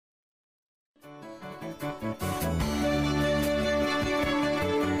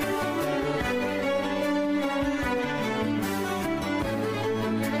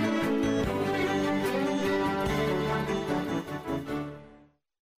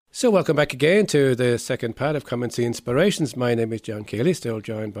So welcome back again to the second part of Come and See Inspirations. My name is John Keeley, still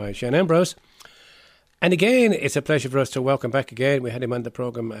joined by Shane Ambrose. And again, it's a pleasure for us to welcome back again. We had him on the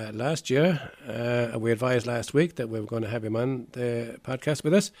programme last year. We advised last week that we were going to have him on the podcast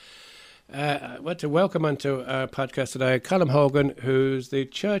with us. I want to welcome onto our podcast today Colm Hogan, who's the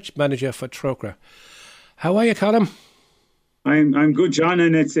church manager for Trócaire. How are you, Colm? I'm good, John,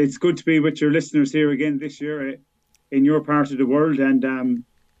 and it's good to be with your listeners here again this year in your part of the world. And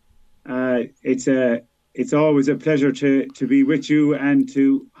it's always a pleasure to be with you and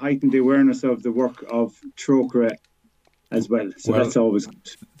to heighten the awareness of the work of Trócaire as well. So that's always good.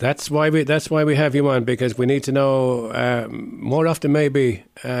 That's why we have you on, because we need to know more often maybe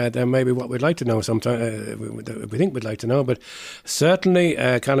than maybe what we'd like to know. Sometimes we think we'd like to know, but certainly,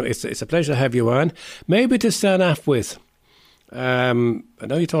 it's a pleasure to have you on. Maybe to start off with, I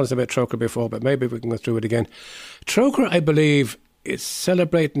know you told us about Trócaire before, but maybe we can go through it again. Trócaire, I believe, is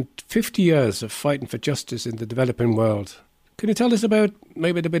celebrating 50 years of fighting for justice in the developing world. Can you tell us about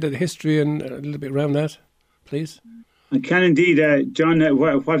maybe a bit of the history and a little bit around that, please? I can indeed, John.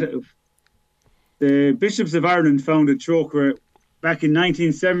 What the Bishops of Ireland founded Trócaire back in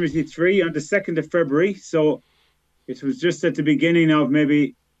 1973 on the 2nd of February. So it was just at the beginning of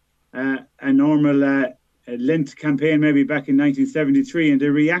maybe a normal Lent campaign, maybe back in 1973, and they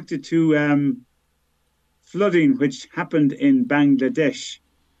reacted to flooding which happened in Bangladesh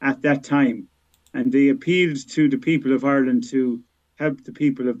at that time, and they appealed to the people of Ireland to help the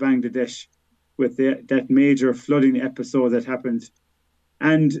people of Bangladesh with that major flooding episode that happened.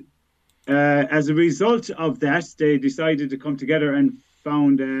 And as a result of that, they decided to come together and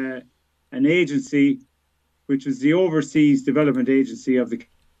found an agency which was the Overseas Development Agency of the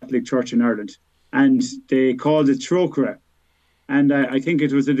Catholic Church in Ireland, and they called it Trócaire. And I think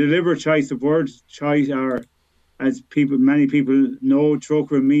it was a deliberate choice of words, or as many people know,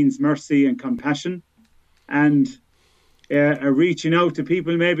 Trócaire means mercy and compassion, and reaching out to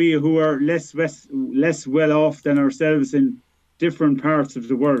people maybe who are less well off than ourselves in different parts of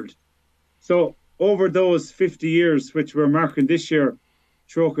the world. So over those 50 years, which we're marking this year,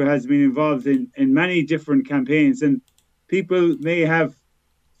 Trócaire has been involved in many different campaigns, and people may have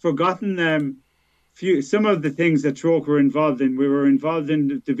forgotten some of the things that Trócaire were involved in. We were involved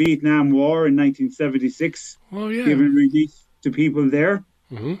in the Vietnam War in 1976, giving relief to people there.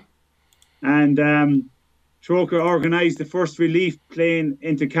 Mm-hmm. And Trócaire organised the first relief plane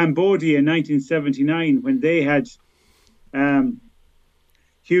into Cambodia in 1979 when they had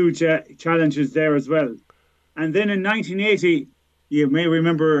huge challenges there as well. And then in 1980, you may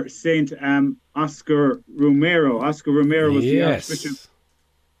remember Saint Oscar Romero. Oscar Romero was the Archbishop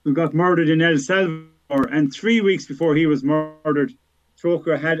who got murdered in El Salvador. And 3 weeks before he was murdered,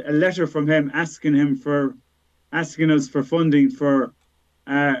 Trócaire had a letter from him asking us for funding for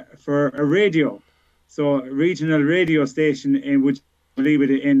a radio, so a regional radio station in which I believe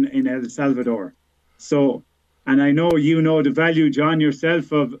it in El Salvador. So, and I know you know the value, John,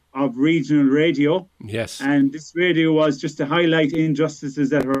 yourself of regional radio. Yes. And this radio was just to highlight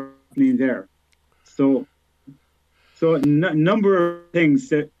injustices that are happening there. So a number of things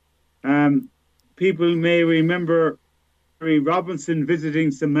that people may remember Mary Robinson visiting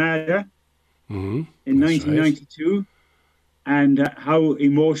Somalia in 1992, right, and how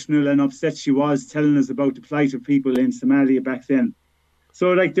emotional and upset she was telling us about the plight of people in Somalia back then.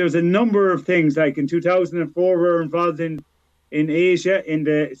 So there's a number of things, like in 2004 we were involved in Asia in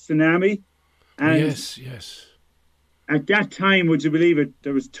the tsunami. And yes. At that time, would you believe it,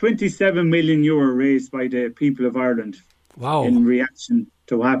 there was 27 million euro raised by the people of Ireland. Wow. In reaction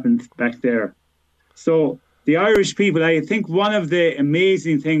to what happened back there. So the Irish people, I think one of the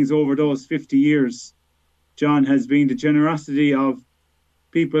amazing things over those 50 years, John, has been the generosity of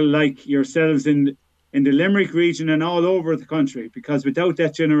people like yourselves in the Limerick region and all over the country, because without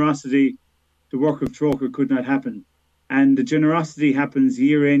that generosity, the work of Trócaire could not happen. And the generosity happens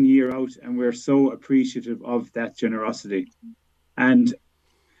year in, year out, and we're so appreciative of that generosity. And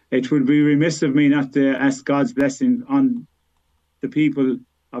it would be remiss of me not to ask God's blessing on the people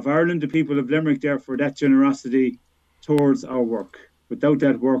of Ireland, the people of Limerick there, for that generosity towards our work. Without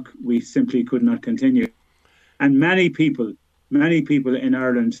that work, we simply could not continue. And many people in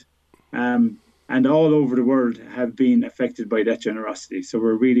Ireland and all over the world have been affected by that generosity. So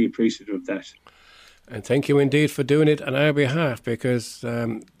we're really appreciative of that. And thank you indeed for doing it on our behalf, because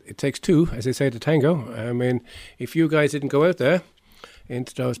it takes two, as they say, to tango. I mean, if you guys didn't go out there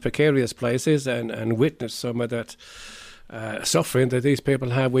into those precarious places and witness some of that suffering that these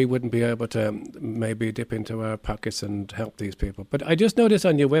people have, we wouldn't be able to maybe dip into our pockets and help these people. But I just noticed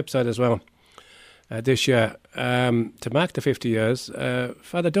on your website as well, this year to mark the 50 years.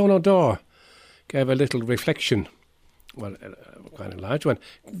 Father Donal Dore gave a little reflection, well, quite a large one.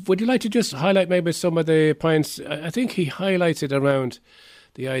 Would you like to just highlight maybe some of the points? I think he highlights it around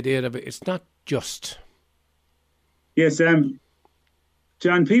the idea of it's not just. Yes,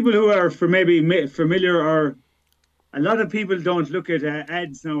 John, people who are maybe familiar, or a lot of people don't look at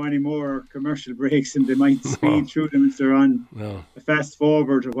ads now anymore, or commercial breaks, and they might speed through them if they're on a fast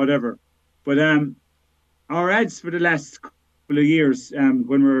forward or whatever. But our ads for the last couple of years,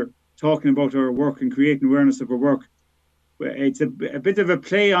 when we're talking about our work and creating awareness of our work, it's a bit of a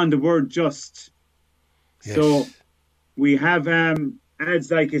play on the word just. Yes. So we have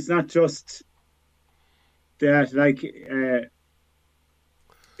ads like, it's not just that, like,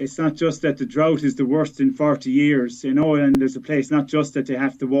 it's not just that the drought is the worst in 40 years, you know, and there's a place not just that they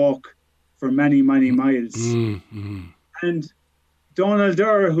have to walk for many, many miles. Mm-hmm. And Donal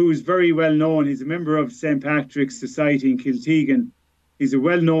Dore, who's very well known, he's a member of St. Patrick's Society in Kiltegan. He's a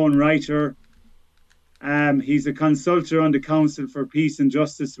well-known writer. He's a consultant on the Council for Peace and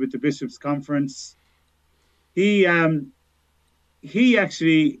Justice with the Bishops' Conference. He actually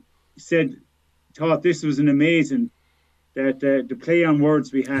thought this was an amazing, that the play on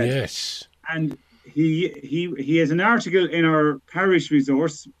words we had. Yes. And he has an article in our parish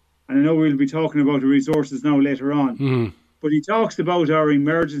resource, and I know we'll be talking about the resources now later on. Mm. But he talks about our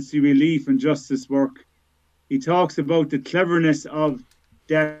emergency relief and justice work. He talks about the cleverness of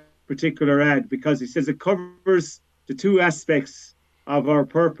that particular ad, because he says it covers the two aspects of our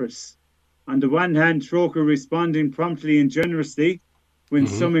purpose. On the one hand, Trócaire responding promptly and generously when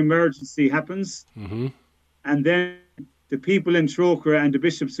some emergency happens. Mm-hmm. And then the people in Trócaire and the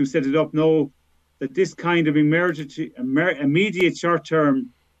bishops who set it up know that this kind of emergency, immediate short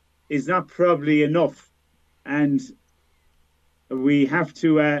term, is not probably enough. And we have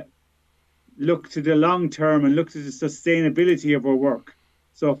to look to the long term and look to the sustainability of our work.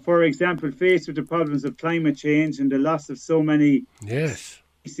 So, for example, faced with the problems of climate change and the loss of so many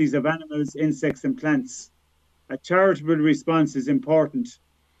species of animals, insects and plants, a charitable response is important,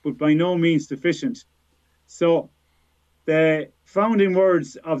 but by no means sufficient. So the founding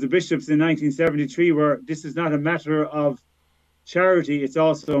words of the bishops in 1973 were, this is not a matter of charity, it's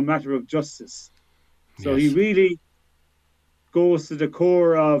also a matter of justice. So he really goes to the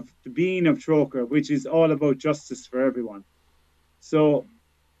core of the being of Trócaire, which is all about justice for everyone. So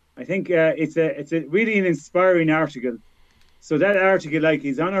I think it's a really an inspiring article. So that article, like,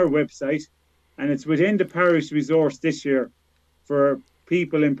 is on our website, and it's within the parish resource this year for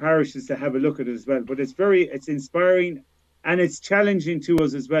people in parishes to have a look at it as well. But it's inspiring, and it's challenging to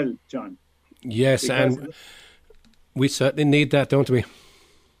us as well, John. Yes, and we certainly need that, don't we?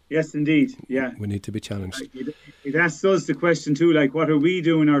 Yes, indeed. Yeah, we need to be challenged. It asks us the question too, like, what are we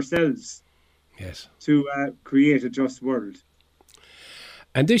doing ourselves? Yes, to create a just world.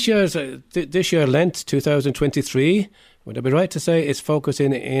 And this year, Lent 2023, would I be right to say it's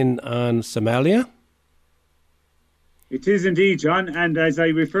focusing in on Somalia? It is indeed, John. And as I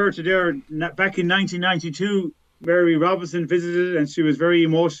referred to there, back in 1992, Mary Robinson visited, and she was very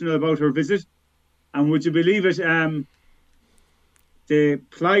emotional about her visit. And would you believe it? The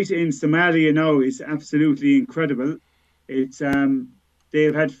plight in Somalia now is absolutely incredible. It's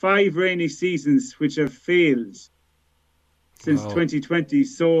they've had 5 rainy seasons which have failed since 2020.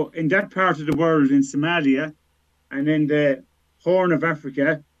 So in that part of the world, in Somalia and in the Horn of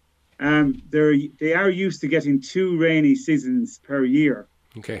Africa, they are used to getting 2 rainy seasons per year.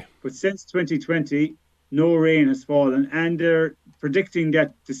 Okay. But since 2020, no rain has fallen, and they're predicting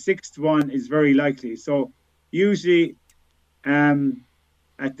that the 6th one is very likely. So usually between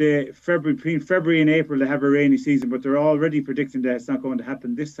February and April, they have a rainy season, but they're already predicting that it's not going to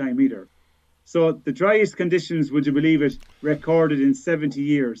happen this time either. So the driest conditions, would you believe it, recorded in 70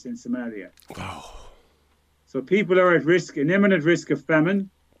 years in Somalia. Wow. So people are at risk, an imminent risk of famine.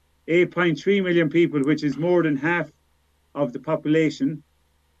 8.3 million people, which is more than half of the population,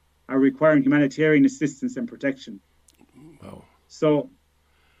 are requiring humanitarian assistance and protection. Wow. So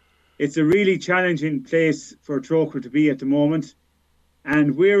it's a really challenging place for Trócaire to be at the moment.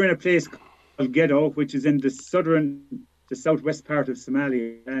 And we're in a place called Gedo, which is in the southwest part of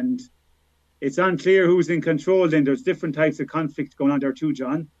Somalia. And it's unclear who's in control. Then there's different types of conflict going on there too,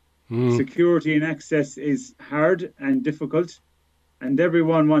 John. Security and access is hard and difficult, and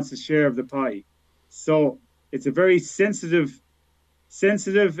everyone wants a share of the pie. So it's a very sensitive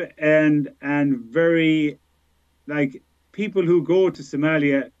and very, like, people who go to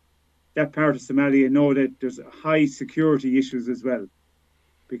Somalia, that part of Somalia, know that there's high security issues as well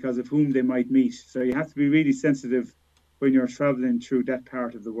because of whom they might meet. So you have to be really sensitive when you're traveling through that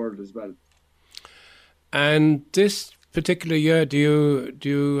part of the world as well. And this particular year, do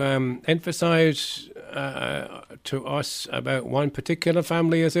you emphasise to us about one particular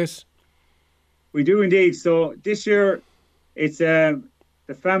family? Is it? We do indeed. So this year, it's the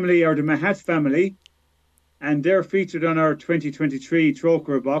family, or the Mahat family, and they're featured on our 2023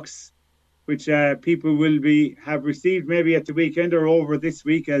 Trócaire box, which people will have received maybe at the weekend or over this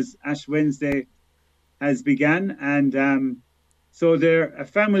week as Ash Wednesday has begun. And so they're a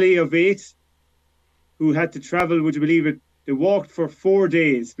family of 8 who had to travel, would you believe it? They walked for 4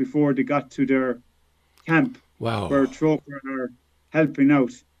 days before they got to their camp. Wow. Where Trócaire are helping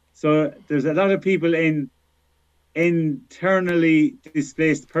out. So there's a lot of people in internally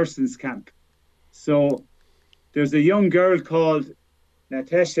displaced persons camp. So there's a young girl called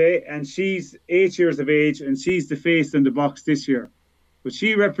Natasha, and she's 8 years of age, and she's the face on the box this year. But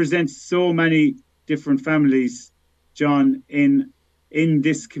she represents so many different families, John, in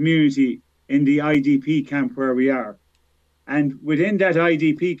this community, in the IDP camp where we are. And within that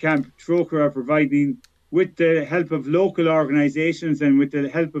IDP camp, Trócaire are providing, with the help of local organisations and with the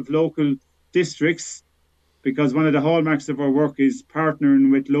help of local districts, because one of the hallmarks of our work is partnering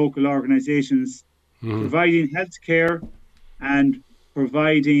with local organisations, providing healthcare and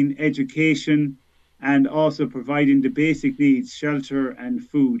providing education, and also providing the basic needs, shelter and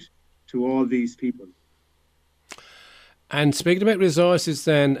food, to all these people. And speaking about resources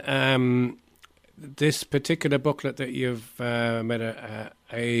then, this particular booklet that you've made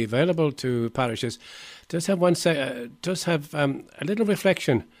available to parishes does have a little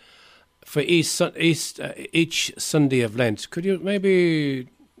reflection for each Sunday of Lent. Could you maybe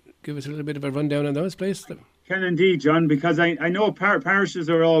give us a little bit of a rundown on those, please? Can indeed, John, because I know parishes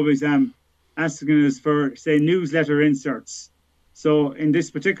are always asking us for, say, newsletter inserts. So in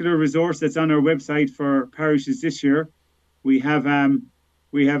this particular resource that's on our website for parishes this year, we have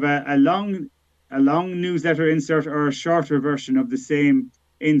a long newsletter insert, or a shorter version of the same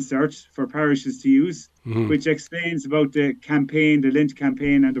insert for parishes to use, which explains about the campaign, the Lent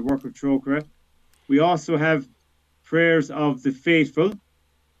campaign, and the work of Trócaire. We also have prayers of the faithful,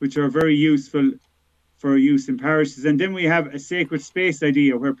 which are very useful for use in parishes. And then we have a sacred space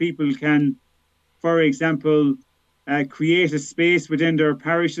idea where people can, for example, create a space within their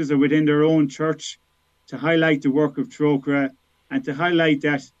parishes or within their own church to highlight the work of Trócaire and to highlight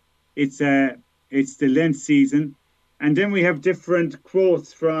that it's the Lent season. And then we have different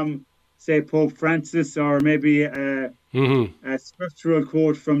quotes from, say, Pope Francis, or maybe a scriptural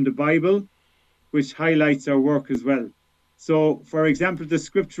quote from the Bible, which highlights our work as well. So, for example, the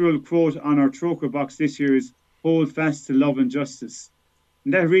scriptural quote on our Trócaire box this year is, "Hold fast to love and justice."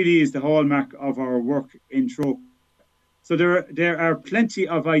 And that really is the hallmark of our work in Trócaire. So there are plenty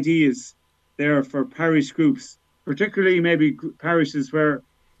of ideas there for parish groups, particularly maybe parishes where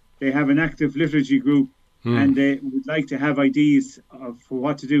they have an active liturgy group and they would like to have ideas for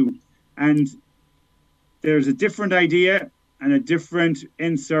what to do. And there's a different idea and a different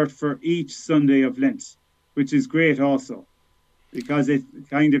insert for each Sunday of Lent, which is great also, because it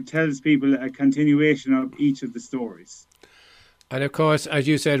kind of tells people a continuation of each of the stories. And of course, as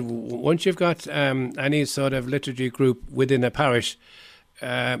you said, once you've got any sort of liturgy group within a parish,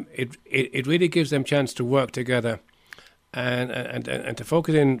 it really gives them a chance to work together and to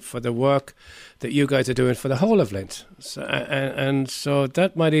focus in for the work that you guys are doing for the whole of Lent. So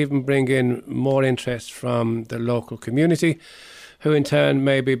that might even bring in more interest from the local community, who in turn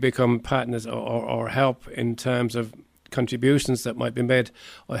maybe become partners or help in terms of contributions that might be made,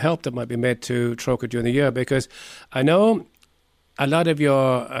 or help that might be made to Trócaire during the year. Because I know a lot of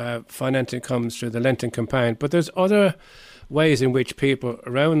your financing comes through the Lenten campaign, but there's other ways in which people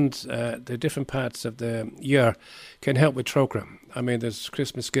around the different parts of the year can help with Trócaire. I mean, there's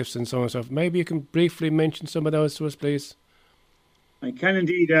Christmas gifts and so on and so forth. Maybe you can briefly mention some of those to us, please. I can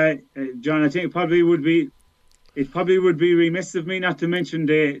indeed, John. I think it probably would be remiss of me not to mention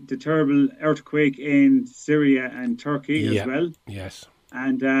the terrible earthquake in Syria and Turkey as well. Yes.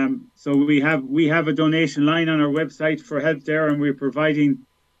 And so we have a donation line on our website for help there, and we're providing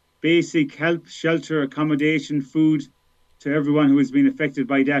basic help, shelter, accommodation, food to everyone who has been affected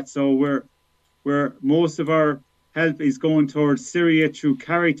by that. So we're most of our help is going towards Syria through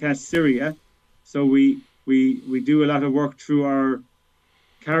Caritas Syria. So we do a lot of work through our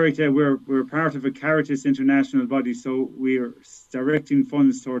Caritas. We're part of a Caritas international body, so we're directing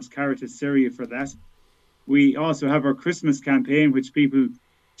funds towards Caritas Syria for that. We also have our Christmas campaign, which people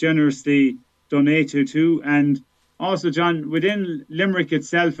generously donate to. And also, John, within Limerick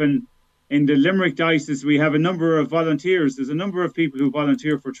itself and in the Limerick Diocese, we have a number of volunteers. There's a number of people who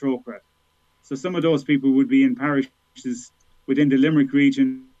volunteer for Trócaire. So some of those people would be in parishes within the Limerick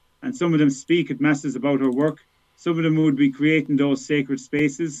region and some of them speak at masses about our work. Some of them would be creating those sacred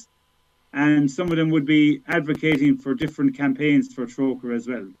spaces, and some of them would be advocating for different campaigns for Trócaire as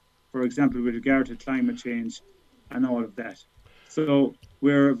well. For example, with regard to climate change and all of that. So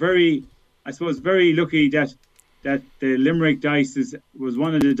we're very lucky that the Limerick Diocese was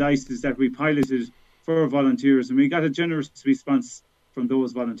one of the dioceses that we piloted for volunteers, and we got a generous response from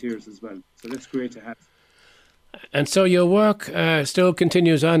those volunteers as well. So that's great to have. And so your work still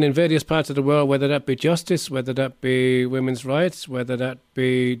continues on in various parts of the world, whether that be justice, whether that be women's rights, whether that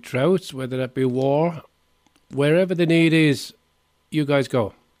be droughts, whether that be war. Wherever the need is, you guys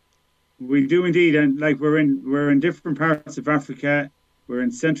go. We do indeed, and like we're in different parts of Africa, we're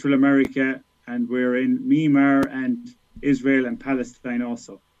in Central America, and we're in Myanmar and Israel and Palestine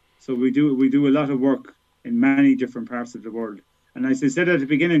also. So we do a lot of work in many different parts of the world. And as I said at the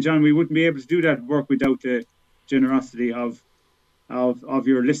beginning, John, we wouldn't be able to do that work without the generosity of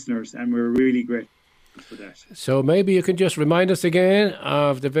your listeners, and we're really grateful for that. So maybe you can just remind us again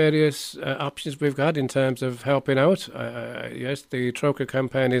of the various options we've got in terms of helping out. Yes, the Trócaire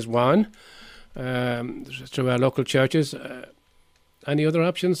campaign is one through our local churches. Any other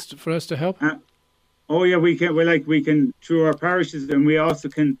options for us to help? We can through our parishes, and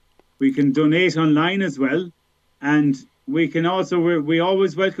we can donate online as well, and we can also we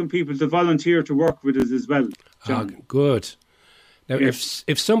always welcome people to volunteer to work with us as well, John. Good. Now, yes.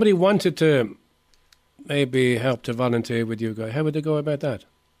 if somebody wanted to maybe help to volunteer with you guys, how would they go about that?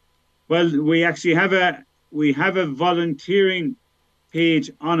 Well, we actually have a volunteering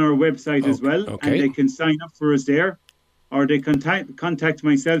page on our website as well, and they can sign up for us there, or they contact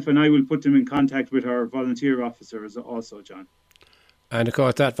myself, and I will put them in contact with our volunteer officers also, John. And of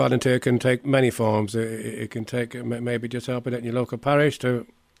course, that volunteer can take many forms. It can take maybe just helping in your local parish to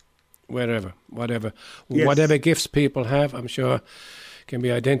whatever Yes. Whatever gifts people have. I'm sure can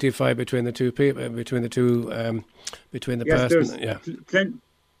be identified between the two people, between the person. There's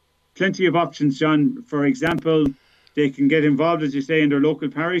plenty of options, John. For example, they can get involved, as you say, in their local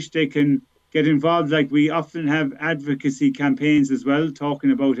parish. They can get involved, like we often have advocacy campaigns as well,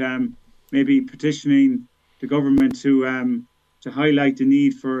 talking about maybe petitioning the government to highlight the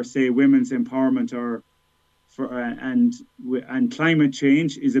need for, say, women's empowerment, or for and climate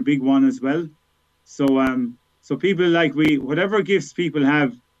change is a big one as well. So people whatever gifts people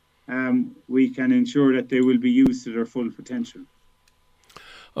have, we can ensure that they will be used to their full potential.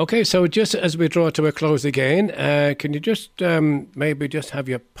 Okay, so just as we draw to a close again, can you just maybe just have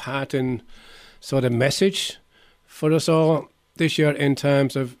your parting sort of message for us all this year in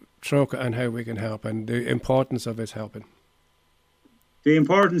terms of Trócaire and how we can help and the importance of its helping? The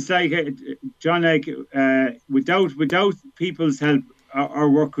importance, John, without people's help, our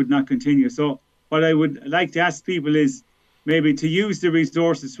work could not continue. So what I would like to ask people is maybe to use the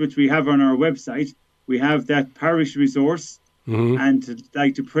resources which we have on our website. We have that parish resource, and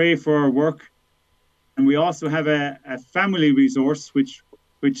to pray for our work. And we also have a family resource which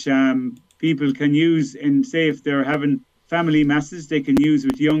people can use in, say, if they're having family masses, they can use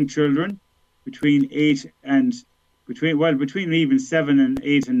with young children between even 7 and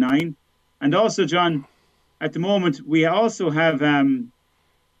 8 and 9. And also, John, at the moment, we also have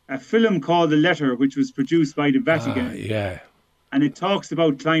a film called The Letter, which was produced by the Vatican. And it talks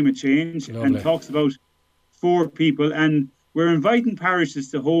about climate change. Lovely. And talks about 4 people. And we're inviting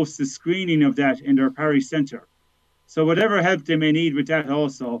parishes to host a screening of that in their parish centre. So whatever help they may need with that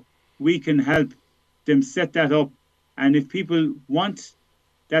also, we can help them set that up. And if people want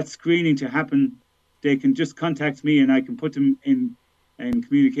that screening to happen, they can just contact me, and I can put them in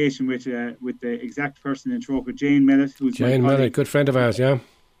communication with the exact person in Trócaire, Jane Mellett, who's Jane Mellett, good friend of ours, yeah.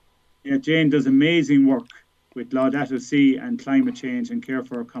 Yeah, Jane does amazing work with Laudato Si and climate change and Care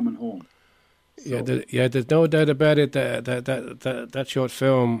for a Common Home. So. There's no doubt about it. That short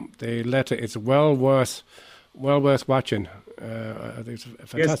film, The Letter, it's well worth watching. I think it's a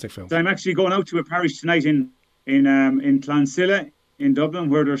fantastic film. So I'm actually going out to a parish tonight in Clonsilla in Dublin,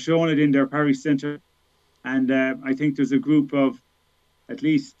 where they're showing it in their parish centre. And I think there's a group of at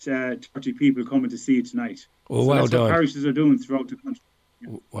least 30 people coming to see it tonight. Oh, well that's done. What parishes are doing throughout the country.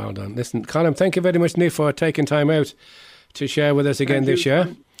 Yeah. Well done. Listen, Colin, thank you very much, Nick, for taking time out to share with us again this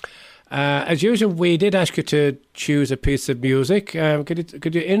year. As usual, we did ask you to choose a piece of music.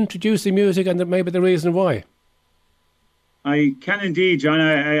 Could you introduce the music and maybe the reason why? I can indeed, John.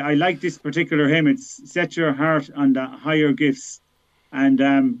 I like this particular hymn. It's Set Your Heart on the Higher Gifts.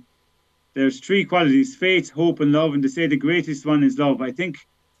 And there's 3 qualities: faith, hope and love. And they say the greatest one is love. I think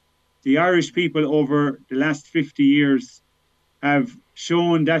the Irish people over the last 50 years have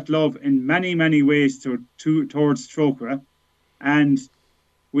shown that love in many, many ways towards Trócaire. And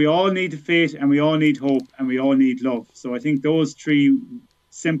we all need faith, and we all need hope, and we all need love. So I think those three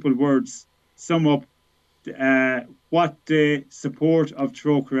simple words sum up what the support of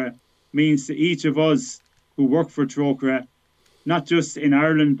Trócaire means to each of us who work for Trócaire, not just in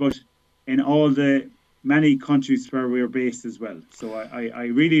Ireland, but in all the many countries where we're based as well. So I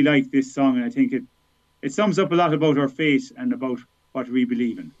really like this song, and I think it sums up a lot about our faith and about what we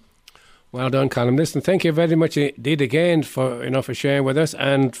believe in. Well done, Colin. Listen, thank you very much indeed again for sharing with us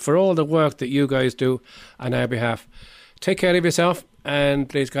and for all the work that you guys do on our behalf. Take care of yourself, and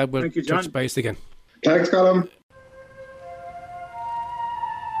please God, we'll touch base again. Thanks, Colin.